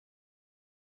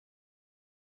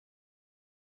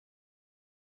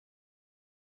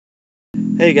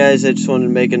Hey guys, I just wanted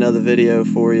to make another video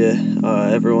for you.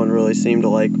 Everyone really seemed to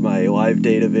like my live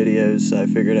data videos, so I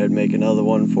figured I'd make another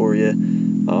one for you.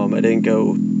 I didn't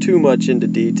go too much into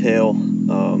detail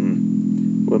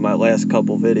with my last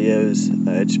couple videos.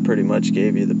 I just pretty much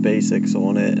gave you the basics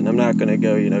on it, and I'm not going to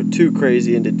go, too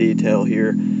crazy into detail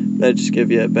here. But just give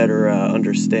you a better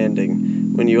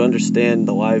understanding. When you understand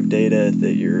the live data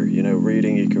that you're,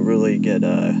 reading, you can really get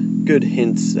good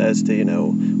hints as to,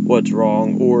 what's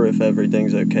wrong, or if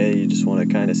everything's okay. You just want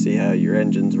to kind of see how your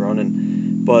engine's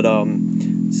running. But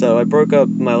so I broke up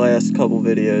my last couple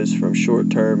videos from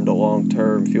short-term to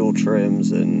long-term fuel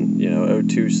trims and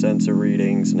O2 sensor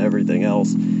readings and everything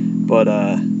else. But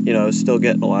still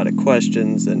getting a lot of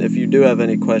questions, and if you do have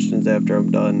any questions after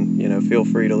I'm done, feel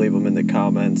free to leave them in the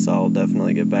comments. I'll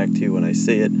definitely get back to you when I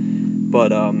see it.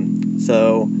 But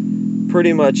so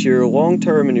pretty much your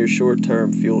long-term and your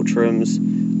short-term fuel trims,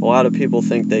 a lot of people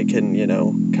think they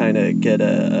can, kind of get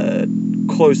a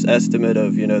close estimate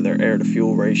of, their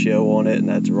air-to-fuel ratio on it, and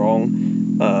that's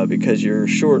wrong, because your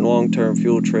short and long-term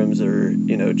fuel trims are,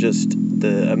 just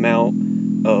the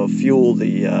amount of fuel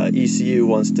the ECU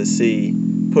wants to see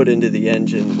put into the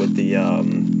engine with the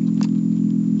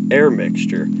air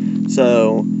mixture.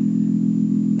 So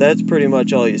that's pretty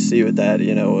much all you see with that,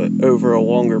 over a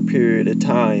longer period of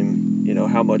time,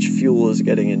 how much fuel is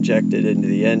getting injected into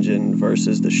the engine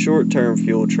versus the short-term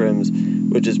fuel trims,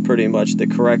 which is pretty much the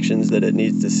corrections that it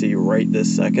needs to see right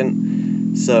this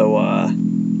second. So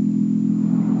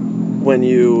when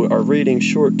you are reading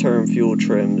short-term fuel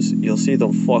trims, you'll see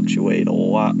them fluctuate a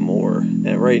lot more.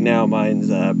 And right now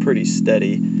mine's pretty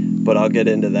steady, but I'll get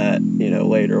into that,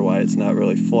 later, why it's not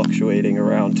really fluctuating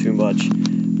around too much.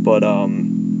 But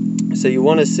so you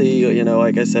want to see,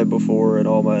 like I said before in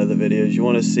all my other videos, you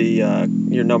want to see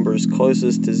your numbers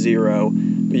closest to 0,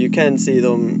 but you can see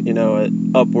them, at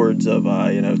upwards of,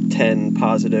 10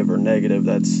 positive or negative.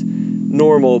 That's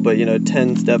normal, but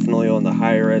 10's definitely on the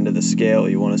higher end of the scale.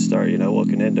 You want to start,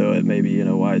 looking into it, maybe,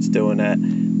 why it's doing that.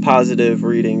 Positive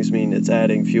readings mean it's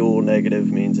adding fuel, negative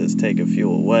means it's taking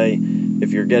fuel away.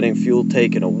 If you're getting fuel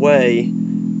taken away,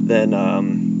 then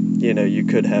you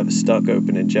could have a stuck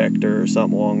open injector or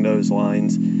something along those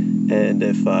lines. And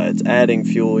if it's adding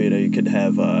fuel, you could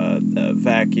have a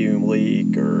vacuum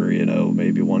leak, or,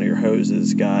 maybe one of your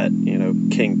hoses got,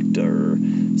 kinked or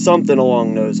something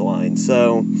along those lines.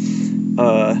 So,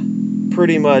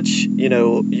 pretty much,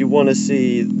 you want to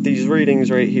see these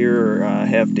readings right here are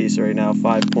half decent right now,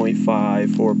 5.5,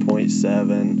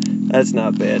 4.7. That's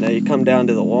not bad. Now you come down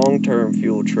to the long-term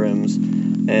fuel trims,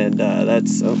 and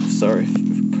that's, oh, sorry,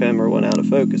 camera went out of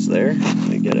focus there. Let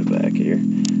me get it back here.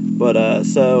 But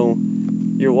so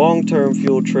your long-term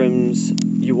fuel trims,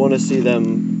 you want to see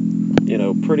them,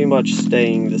 pretty much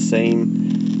staying the same.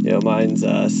 Mine's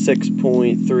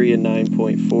 6.3 and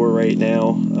 9.4 right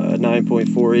now.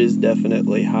 9.4 is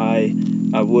definitely high.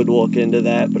 I would look into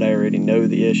that, but I already know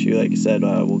the issue. Like I said,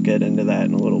 we'll get into that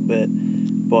in a little bit.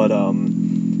 But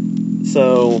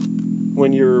so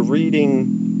when you're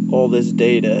reading all this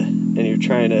data and you're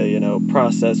trying to,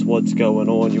 process what's going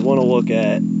on, you want to look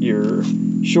at your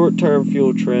short-term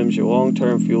fuel trims, your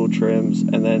long-term fuel trims,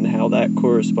 and then how that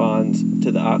corresponds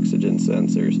to the oxygen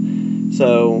sensors.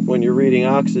 So when you're reading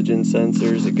oxygen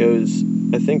sensors, it goes,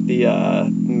 I think the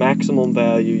maximum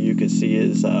value you could see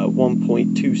is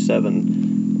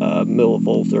 1.27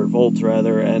 millivolts, or volts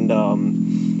rather, and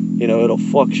it'll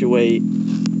fluctuate.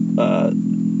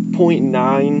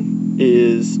 0.9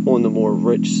 is on the more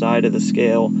rich side of the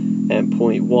scale, and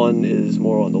 0.1 is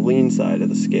more on the lean side of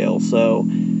the scale. So,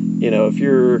 if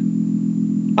your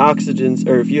oxygens,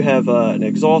 or if you have an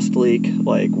exhaust leak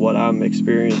like what I'm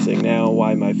experiencing now,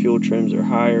 why my fuel trims are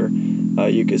higher,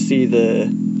 you can see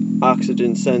the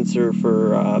oxygen sensor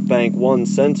for bank 1,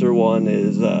 sensor 1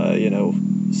 is,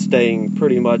 staying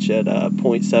pretty much at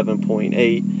 0.7,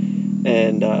 0.8.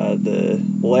 And the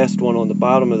last one on the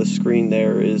bottom of the screen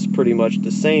there is pretty much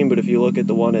the same, but if you look at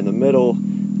the one in the middle,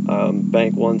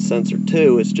 bank 1 sensor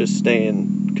 2, it's just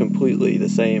staying completely the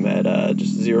same at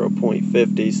just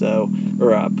 0.50, so,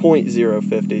 or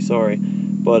 0.050, sorry.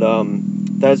 But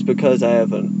that's because I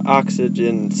have an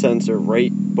oxygen sensor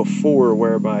right before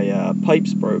where my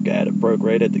pipes broke at. It broke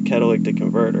right at the catalytic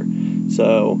converter,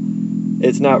 so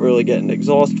it's not really getting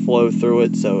exhaust flow through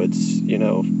it, so it's,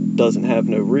 doesn't have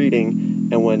no reading.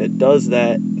 And when it does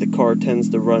that, the car tends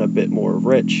to run a bit more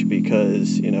rich,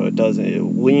 because it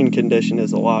doesn't, lean condition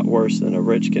is a lot worse than a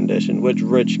rich condition, which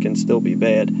rich can still be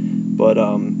bad, but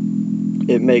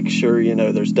it makes sure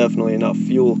there's definitely enough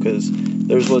fuel, because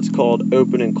there's what's called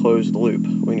open and closed loop.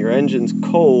 When your engine's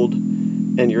cold,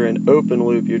 and you're in open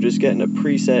loop, you're just getting a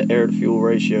preset air to fuel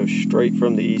ratio straight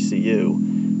from the ECU.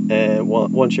 And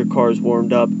once your car's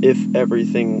warmed up, if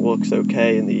everything looks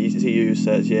okay and the ECU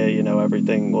says, yeah, you know,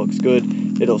 everything looks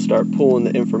good, it'll start pulling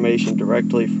the information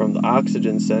directly from the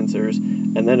oxygen sensors,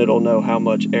 and then it'll know how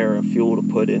much air and fuel to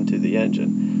put into the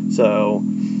engine. So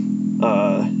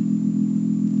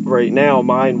right now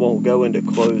mine won't go into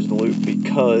closed loop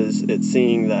because it's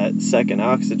seeing that second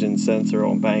oxygen sensor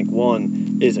on bank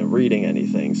 1 isn't reading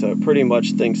anything, so it pretty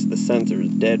much thinks the sensor is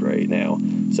dead right now.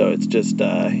 So it's just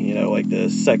you know, like the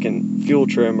second fuel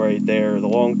trim right there, the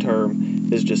long term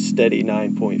is just steady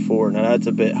 9.4. Now that's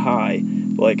a bit high,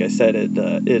 but like I said,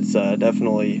 it's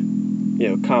definitely, you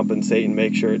know, compensating,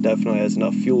 make sure it definitely has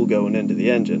enough fuel going into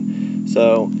the engine.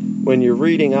 So when you're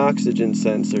reading oxygen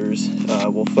sensors,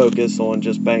 we'll focus on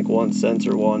just bank 1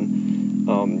 sensor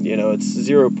 1. You know, it's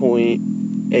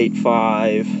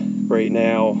 0.85 right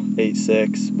now,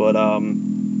 86, but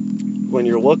when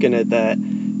you're looking at that,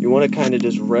 you want to kind of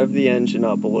just rev the engine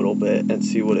up a little bit and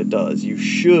see what it does. You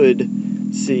should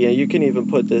see, and you can even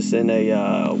put this in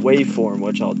a waveform,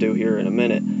 which I'll do here in a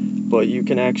minute, but you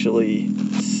can actually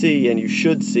see, and you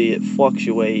should see it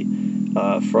fluctuate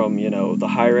from, you know, the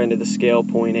higher end of the scale,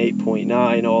 0.8,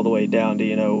 0.9, all the way down to,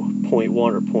 you know, 0.1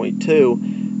 or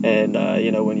 0.2. And,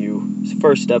 you know, when you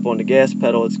first step on the gas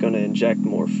pedal, it's going to inject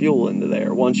more fuel into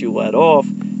there. Once you let off,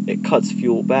 it cuts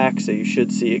fuel back, so you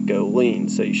should see it go lean.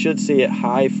 So you should see it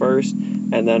high first,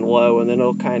 and then low, and then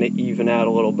it'll kind of even out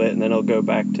a little bit, and then it'll go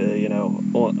back to, you know,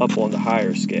 up on the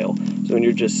higher scale. So when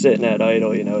you're just sitting at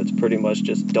idle, you know, it's pretty much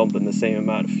just dumping the same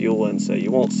amount of fuel in, so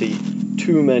you won't see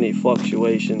too many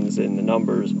fluctuations in the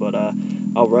numbers. But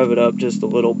I'll rev it up just a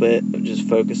little bit, just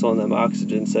focus on them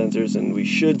oxygen sensors, and we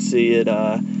should see it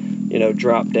you know,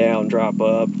 drop down, drop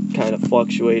up, kind of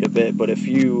fluctuate a bit. But if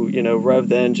you, you know, rev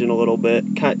the engine a little bit,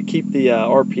 keep the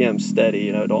RPM steady,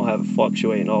 you know, don't have it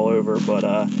fluctuating all over,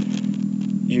 but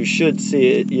you should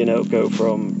see it, you know, go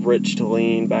from rich to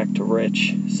lean, back to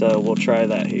rich. So we'll try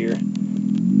that here.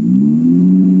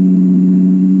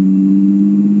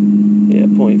 Yeah,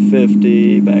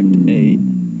 0.50, back to 8.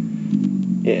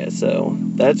 Yeah, so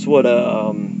that's what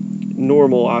a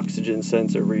normal oxygen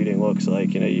sensor reading looks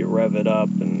like. You know, you rev it up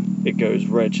and it goes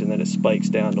rich, and then it spikes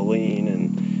down to lean,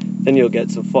 and then you'll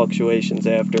get some fluctuations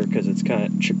after, because it's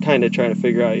kind of trying to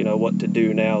figure out, you know, what to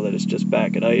do now that it's just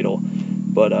back at idle.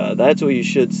 But that's what you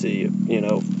should see, you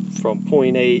know, from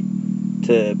 0.8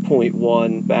 to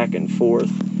 0.1, back and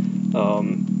forth.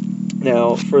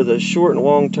 Now, for the short and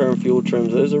long-term fuel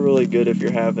trims, those are really good if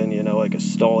you're having, you know, like a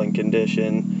stalling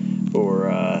condition,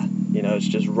 or you know, it's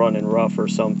just running rough or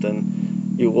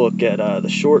something. You look at the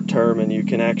short term, and you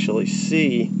can actually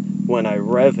see when I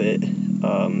rev it,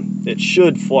 it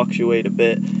should fluctuate a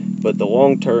bit, but the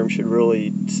long term should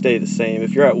really stay the same.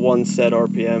 If you're at one set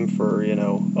RPM for, you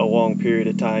know, a long period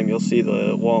of time, you'll see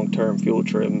the long term fuel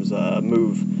trims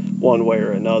move one way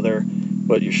or another,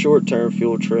 but your short term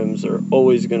fuel trims are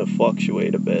always going to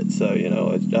fluctuate a bit. So, you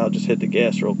know, I'll just hit the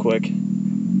gas real quick.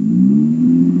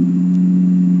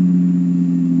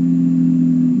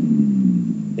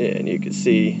 Yeah, and you can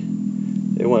see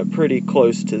it went pretty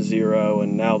close to 0,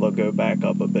 and now they'll go back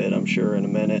up a bit, I'm sure, in a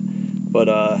minute. But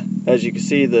as you can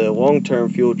see, the long-term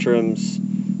fuel trims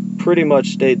pretty much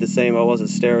stayed the same. I wasn't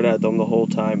staring at them the whole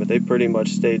time, but they pretty much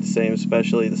stayed the same,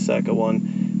 especially the second one.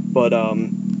 But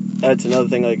that's another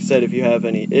thing, like I said, if you have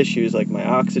any issues like my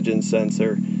oxygen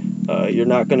sensor, you're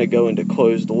not going to go into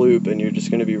closed loop, and you're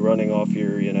just going to be running off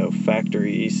your, you know,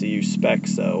 factory ECU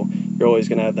specs. So you're always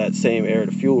going to have that same air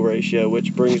to fuel ratio,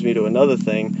 which brings me to another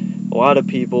thing. A lot of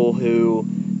people who,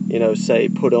 you know, say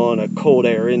put on a cold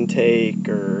air intake,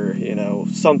 or, you know,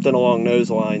 something along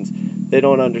those lines, they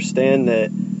don't understand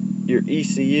that your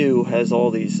ECU has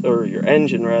all these, or your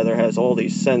engine rather, has all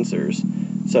these sensors.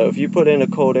 So if you put in a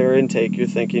cold air intake, you're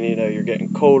thinking, you know, you're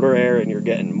getting colder air and you're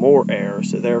getting more air,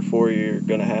 so therefore you're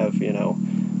going to have, you know,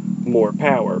 more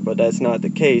power. But that's not the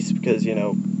case, because, you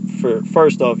know,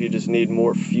 first off, you just need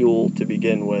more fuel to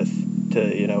begin with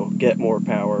to, you know, get more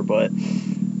power. But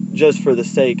just for the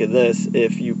sake of this,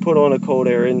 if you put on a cold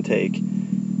air intake,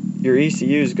 your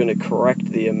ECU is going to correct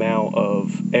the amount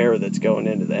of air that's going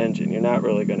into the engine. You're not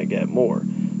really going to get more.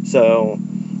 So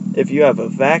if you have a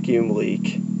vacuum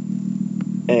leak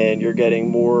and you're getting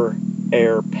more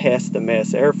air past the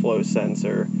mass airflow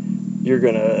sensor, you're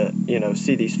going to, you know,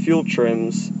 see these fuel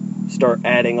trims start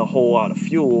adding a whole lot of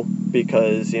fuel,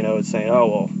 because, you know, it's saying, oh,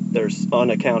 well, there's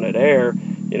unaccounted air,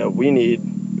 you know, we need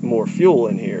more fuel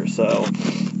in here. So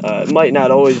it might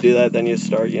not always do that. Then you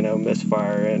start, you know,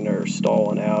 misfiring or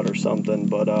stalling out or something.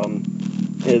 But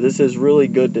yeah, this is really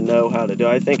good to know how to do.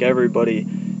 I think everybody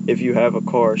if you have a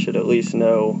car, should at least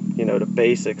know, the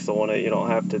basics on it. You don't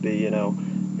have to be,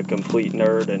 a complete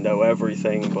nerd and know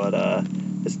everything, but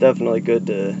it's definitely good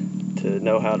to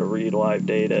know how to read live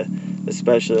data,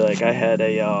 especially like I had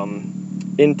a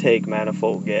intake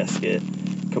manifold gasket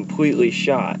completely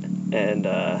shot, and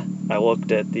I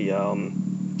looked at the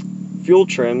fuel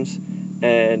trims,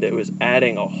 and it was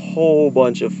adding a whole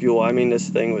bunch of fuel. I mean, this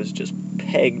thing was just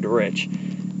pegged rich.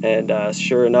 And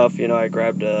sure enough, I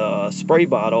grabbed a spray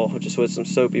bottle just with some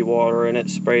soapy water in it,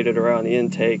 sprayed it around the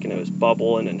intake, and it was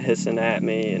bubbling and hissing at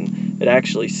me, and it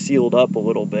actually sealed up a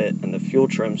little bit, and the fuel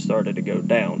trim started to go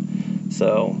down.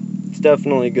 So it's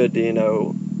definitely good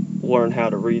to, learn how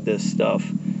to read this stuff,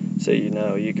 so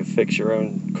you can fix your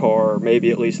own car, or maybe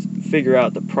at least figure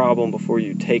out the problem before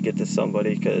you take it to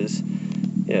somebody, because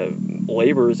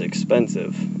labor is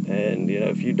expensive, and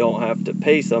if you don't have to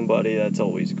pay somebody, that's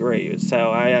always great. It's how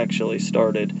I actually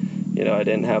started. I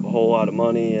didn't have a whole lot of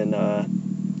money and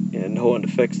wanted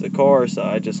to fix the car, so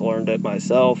I just learned it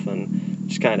myself and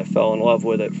just kind of fell in love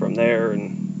with it from there,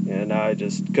 and I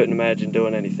just couldn't imagine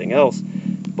doing anything else.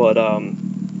 But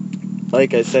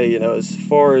like I say, as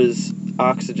far as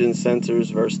oxygen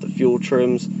sensors versus the fuel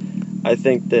trims, I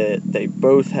think that they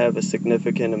both have a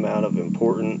significant amount of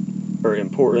importance.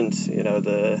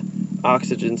 The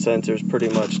oxygen sensor is pretty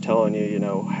much telling you,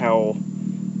 how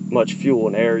much fuel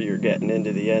and air you're getting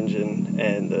into the engine,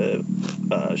 and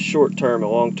the short-term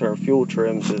and long-term fuel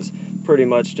trims is pretty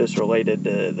much just related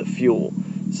to the fuel.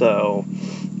 So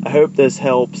I hope this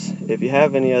helps. If you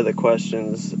have any other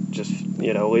questions, just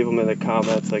leave them in the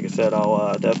comments. Like I said,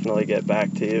 I'll definitely get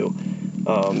back to you.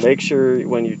 Make sure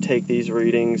when you take these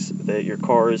readings that your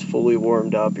car is fully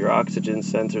warmed up. Your oxygen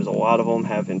sensors, a lot of them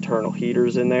have internal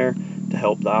heaters in there to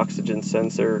help the oxygen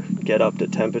sensor get up to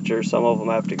temperature. Some of them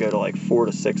have to go to like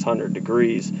 400 to 600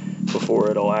 degrees before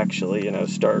it'll actually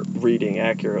start reading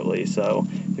accurately. So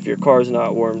if your car's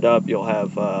not warmed up, you'll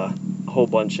have a whole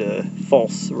bunch of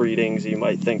false readings. You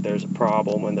might think there's a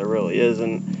problem when there really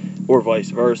isn't, or vice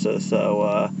versa.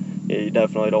 So you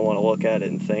definitely don't want to look at it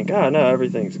and think, oh no,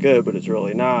 everything's good, but it's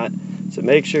really not. So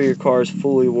make sure your car is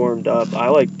fully warmed up. I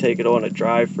like to take it on a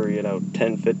drive for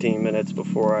 10-15 minutes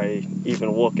before I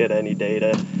even look at any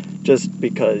data, just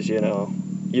because you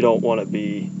don't want to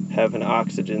be having an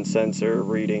oxygen sensor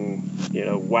reading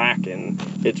whack and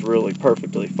it's really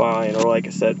perfectly fine, or like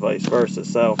I said, vice versa.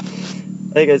 So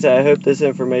like I said, I hope this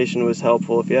information was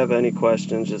helpful. If you have any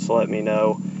questions, just let me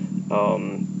know.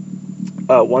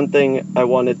 One thing I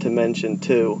wanted to mention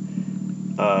too,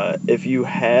 if you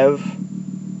have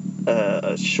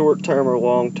a short-term or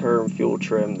long-term fuel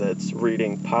trim that's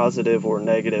reading positive or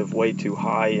negative way too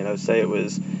high, say it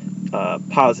was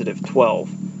positive 12,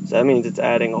 so that means it's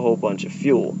adding a whole bunch of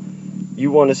fuel.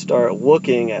 You want to start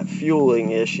looking at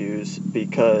fueling issues,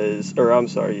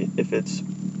 if it's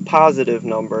positive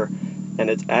number and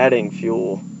it's adding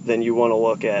fuel, then you want to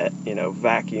look at,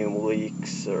 vacuum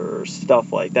leaks or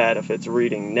stuff like that. If it's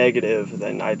reading negative,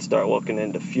 then I'd start looking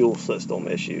into fuel system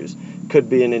issues. Could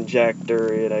be an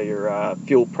injector, your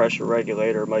fuel pressure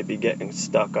regulator might be getting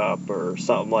stuck up or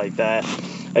something like that.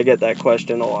 I get that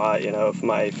question a lot, if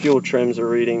my fuel trims are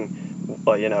reading,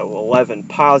 11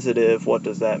 positive, what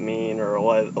does that mean? Or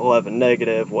 11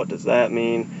 negative, what does that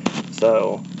mean?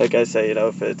 So, like I say,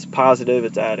 if it's positive,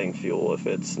 it's adding fuel. If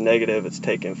it's negative, it's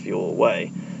taking fuel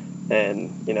away.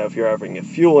 And, if you're having a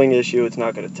fueling issue, it's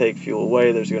not going to take fuel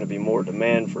away. There's going to be more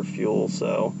demand for fuel.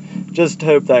 So, just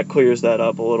hope that clears that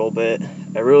up a little bit.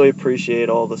 I really appreciate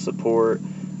all the support.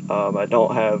 I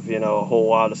don't have, a whole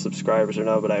lot of subscribers or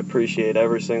no, but I appreciate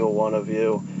every single one of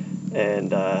you.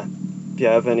 And if you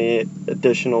have any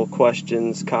additional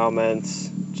questions,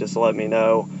 comments, just let me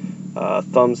know.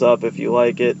 Thumbs up if you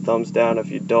like it, thumbs down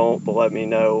if you don't, but let me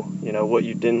know, what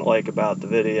you didn't like about the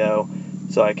video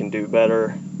so I can do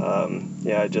better.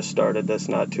 I just started this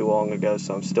not too long ago,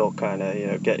 so I'm still kind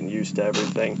of, getting used to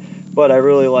everything. But I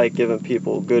really like giving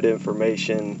people good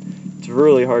information. It's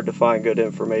really hard to find good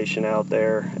information out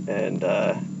there, and,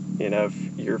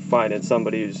 if you're finding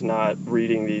somebody who's not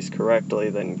reading these correctly,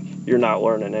 then you're not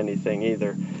learning anything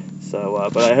either. So,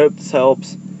 but I hope this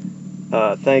helps.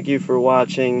 Thank you for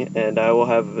watching, and I will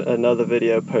have another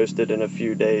video posted in a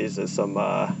few days of some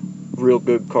real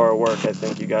good car work. I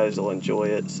think you guys will enjoy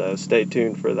it, so stay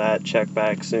tuned for that. Check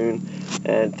back soon,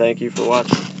 and thank you for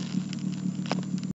watching.